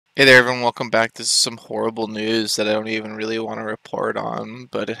Hey there, everyone. Welcome back. This is some horrible news that I don't even really want to report on,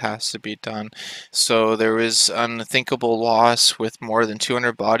 but it has to be done. So, there was an unthinkable loss with more than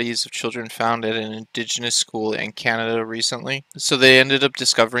 200 bodies of children found at an Indigenous school in Canada recently. So, they ended up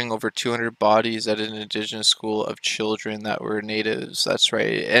discovering over 200 bodies at an Indigenous school of children that were natives. That's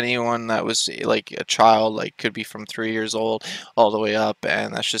right. Anyone that was like a child, like could be from 3 years old all the way up,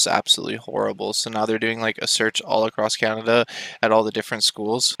 and that's just absolutely horrible. So, now they're doing like a search all across Canada at all the different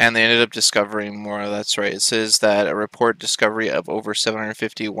schools, and they ended up discovering more. That's right. It says that a report discovery of over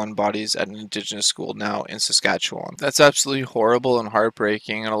 751 bodies at an Indigenous school now in Saskatchewan. That's absolutely horrible and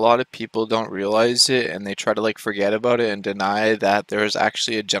heartbreaking, and a lot of people don't realize it, and they try to like forget about it and deny that there was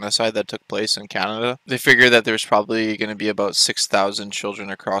actually a genocide that took place in Canada. They figure that there's probably going to be about 6,000 children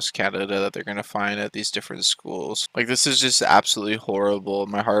across Canada that they're going to find at these different schools. Like, this is just absolutely horrible.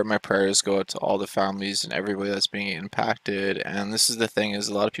 My heart and my prayers go out to all the families and everybody that's being impacted. And this is the thing, is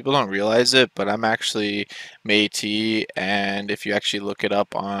a lot of people don't realize it, but I'm actually Métis, and if you actually look it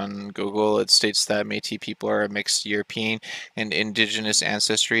up on Google, it states that Métis people are a mixed European and Indigenous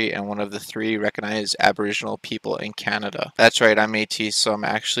ancestry and one of the three recognized Aboriginal people in Canada. That's right, I'm Métis, so I'm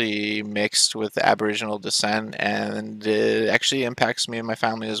actually mixed with Aboriginal descent, and it actually impacts me and my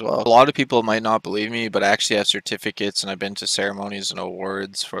family as well. A lot of people might not believe me, but I actually have certificates, and I've been to ceremonies and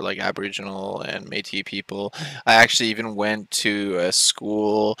awards for like Aboriginal and Métis people. I actually even went to a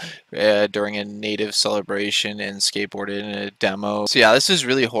school during a native celebration and skateboarded in a demo. So yeah, this is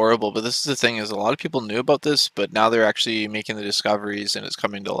really horrible, but this is the thing, is a lot of people knew about this, but now they're actually making the discoveries and it's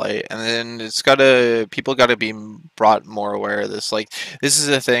coming to light. And then people gotta be brought more aware of this. Like, this is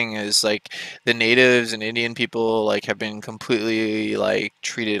the thing, is like the natives and Indian people like have been completely like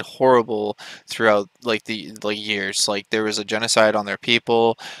treated horrible throughout like the years. Like, there was a genocide on their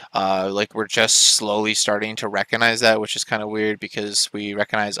people. Like, we're just slowly starting to recognize that, which is kind of weird because we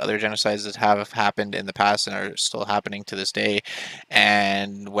recognize other genocides that have happened in the past and are still happening to this day.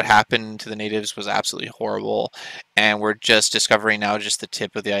 And what happened to the natives was absolutely horrible. And we're just discovering now just the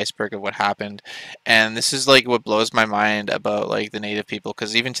tip of the iceberg of what happened. And this is like what blows my mind about like the native people,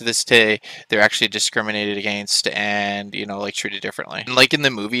 because even to this day, they're actually discriminated against and, like treated differently. And like in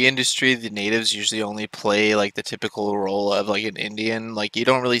the movie industry, the natives usually only play like the typical role of like an Indian. Like, you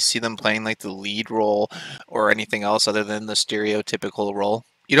don't really see them playing like the lead role or anything else other than the stereotypical role.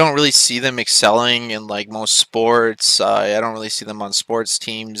 You don't really see them excelling in like most sports. I don't really see them on sports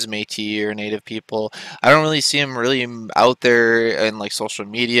teams, Métis or Native people. I don't really see them really out there in like social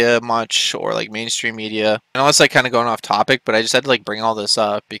media much, or like mainstream media. I know it's like kind of going off topic, but I just had to like bring all this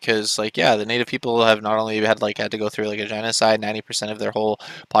up because, like, yeah, the Native people have not only had to go through like a genocide, 90% of their whole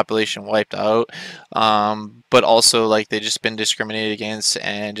population wiped out, but also like they just been discriminated against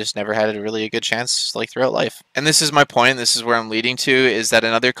and just never had a really a good chance like throughout life. And this is my point. This is where I'm leading to, is that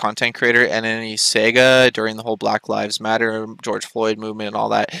another content creator, Anani Sega, during the whole Black Lives Matter, George Floyd movement, and all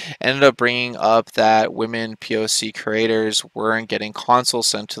that, ended up bringing up that women POC creators weren't getting consoles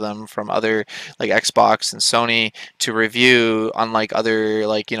sent to them from other like Xbox and Sony to review, unlike other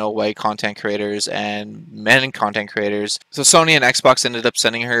like white content creators and men content creators. So Sony and Xbox ended up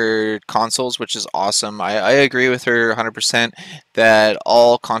sending her consoles, which is awesome. I agree with her 100% that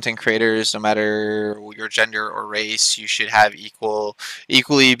all content creators, no matter your gender or race, you should have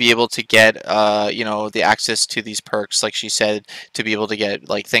equally be able to get the access to these perks, like she said, to be able to get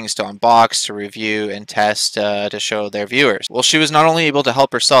like things to unbox, to review, and test to show their viewers. Well, she was not only able to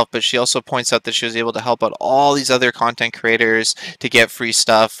help herself, but she also points out that she was able to help out all these other content creators to get free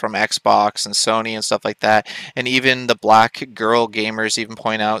stuff from Xbox and Sony and stuff like that. And even the black girl gamers even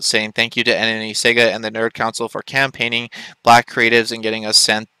point out, saying thank you to NNE Sega and the Nerd Council for campaigning black creatives and getting us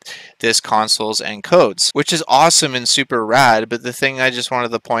sent this consoles and codes, which is awesome and super rad. But the thing I just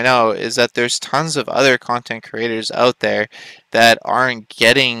wanted to point out is that there's tons of other content creators out there that aren't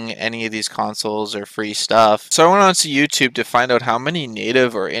getting any of these consoles or free stuff. So I went onto YouTube to find out how many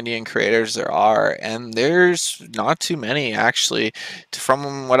native or Indian creators there are, and there's not too many actually.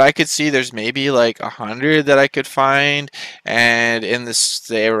 From what I could see, there's maybe like 100 that I could find, and in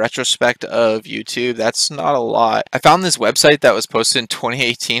the retrospect of YouTube, that's not a lot. I found this website that was posted in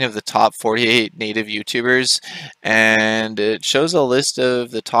 2018 of the top 48 native YouTubers, and it shows a list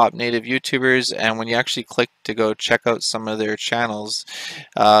of the top native YouTubers, and when you actually click to go check out some of their channels,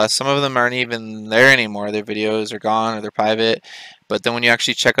 some of them aren't even there anymore. Their videos are gone or they're private. But then when you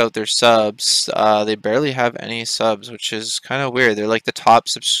actually check out their subs, they barely have any subs, which is kind of weird. They're like the top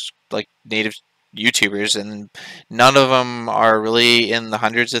like native YouTubers, and none of them are really in the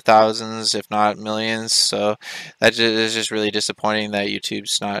hundreds of thousands, if not millions. So that is just really disappointing that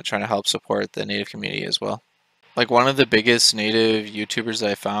YouTube's not trying to help support the native community as well. Like one of the biggest native YouTubers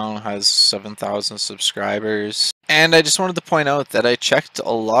I found has 7,000 subscribers. And I just wanted to point out that I checked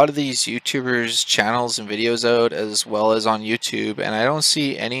a lot of these YouTubers' channels and videos out as well as on YouTube, and I don't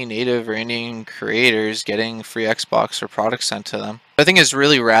see any native or Indian creators getting free Xbox or products sent to them. I think it's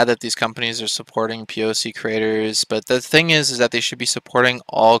really rad that these companies are supporting POC creators, but the thing is that they should be supporting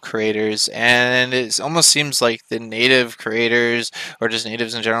all creators, and it almost seems like the native creators, or just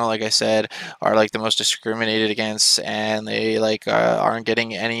natives in general, like I said, are like the most discriminated against, and they like aren't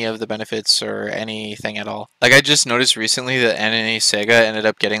getting any of the benefits or anything at all. Like I just noticed recently that NNA Sega ended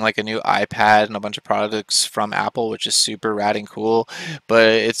up getting like a new iPad and a bunch of products from Apple, which is super rad and cool, but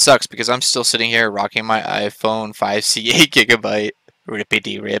it sucks because I'm still sitting here rocking my iPhone 5C 8 GB.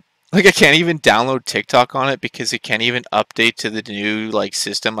 Rippity rip. Like I can't even download TikTok on it because it can't even update to the new like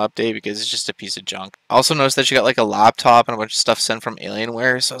system update because it's just a piece of junk. I also noticed that you got like a laptop and a bunch of stuff sent from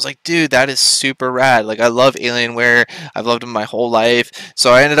Alienware, so I was like, dude, that is super rad. Like I love Alienware. I've loved them my whole life.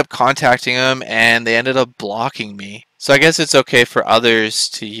 So I ended up contacting them and they ended up blocking me. So I guess it's okay for others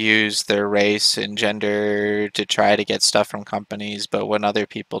to use their race and gender to try to get stuff from companies, but when other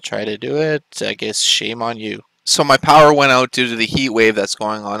people try to do it, I guess shame on you. So my power went out due to the heat wave that's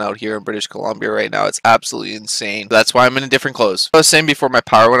going on out here in British Columbia right now. It's absolutely insane. That's why I'm in different clothes. What I was saying before my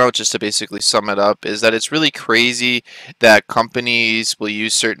power went out, just to basically sum it up, is that it's really crazy that companies will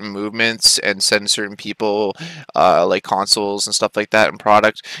use certain movements and send certain people like consoles and stuff like that and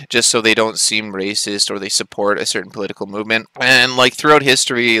product just so they don't seem racist or they support a certain political movement. And like throughout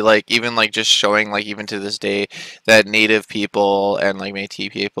history, like even like just showing like even to this day that Native people and like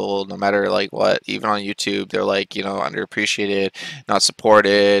Métis people, no matter like what, even on YouTube, they're like, you know, underappreciated, not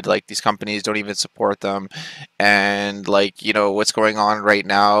supported. Like these companies don't even support them. And like, you know, what's going on right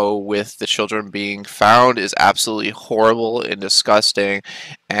now with the children being found is absolutely horrible and disgusting.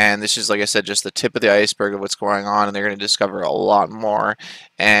 And this is, like I said, just the tip of the iceberg of what's going on, and they're going to discover a lot more.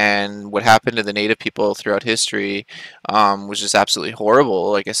 And what happened to the Native people throughout history was just absolutely horrible.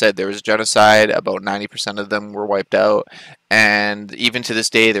 Like I said, there was genocide. About 90% of them were wiped out, and even to this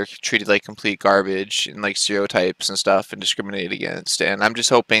day, they're treated like complete garbage and like stereotypes and stuff and discriminated against. And I'm just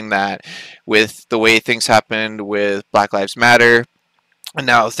hoping that with the way things happened with Black Lives Matter, and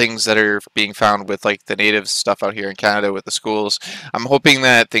now things that are being found with like the native stuff out here in Canada with the schools, I'm hoping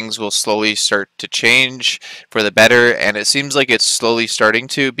that things will slowly start to change for the better, and it seems like it's slowly starting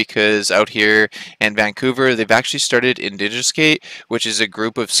to, because out here in Vancouver they've actually started Indigenous skate, which is a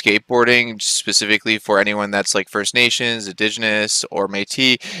group of skateboarding specifically for anyone that's like First Nations, Indigenous, or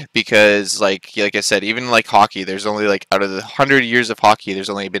Métis, because like I said, even like hockey, there's only like out of the 100 years of hockey, there's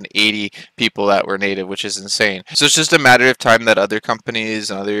only been 80 people that were native, which is insane. So it's just a matter of time that other companies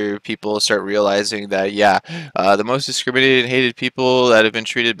and other people start realizing that, yeah, the most discriminated and hated people that have been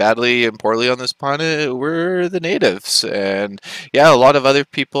treated badly and poorly on this planet were the natives. And yeah, a lot of other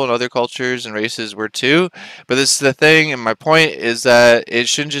people and other cultures and races were too. But this is the thing, and my point is that it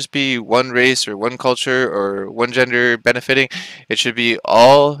shouldn't just be one race or one culture or one gender benefiting. It should be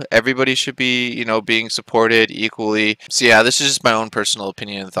all, everybody should be, you know, being supported equally. So yeah, this is just my own personal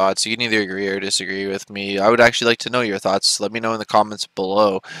opinion and thoughts. You can either agree or disagree with me. I would actually like to know your thoughts. Let me know in the comments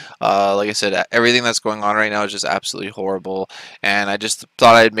below. Like I said, everything that's going on right now is just absolutely horrible, and I just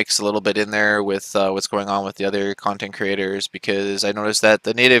thought I'd mix a little bit in there with what's going on with the other content creators, because I noticed that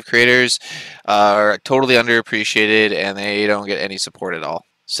the native creators are totally underappreciated and they don't get any support at all.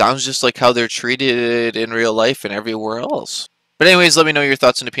 Sounds just like how they're treated in real life and everywhere else. But anyways, let me know your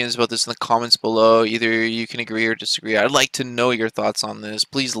thoughts and opinions about this in the comments below. Either you can agree or disagree. I'd like to know your thoughts on this.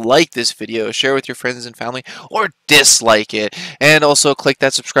 Please like this video, share with your friends and family, or dislike it. And also click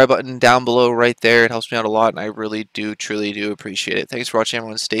that subscribe button down below right there. It helps me out a lot, and I really do, truly do appreciate it. Thanks for watching,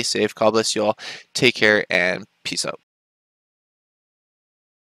 everyone. Stay safe. God bless you all. Take care, and peace out.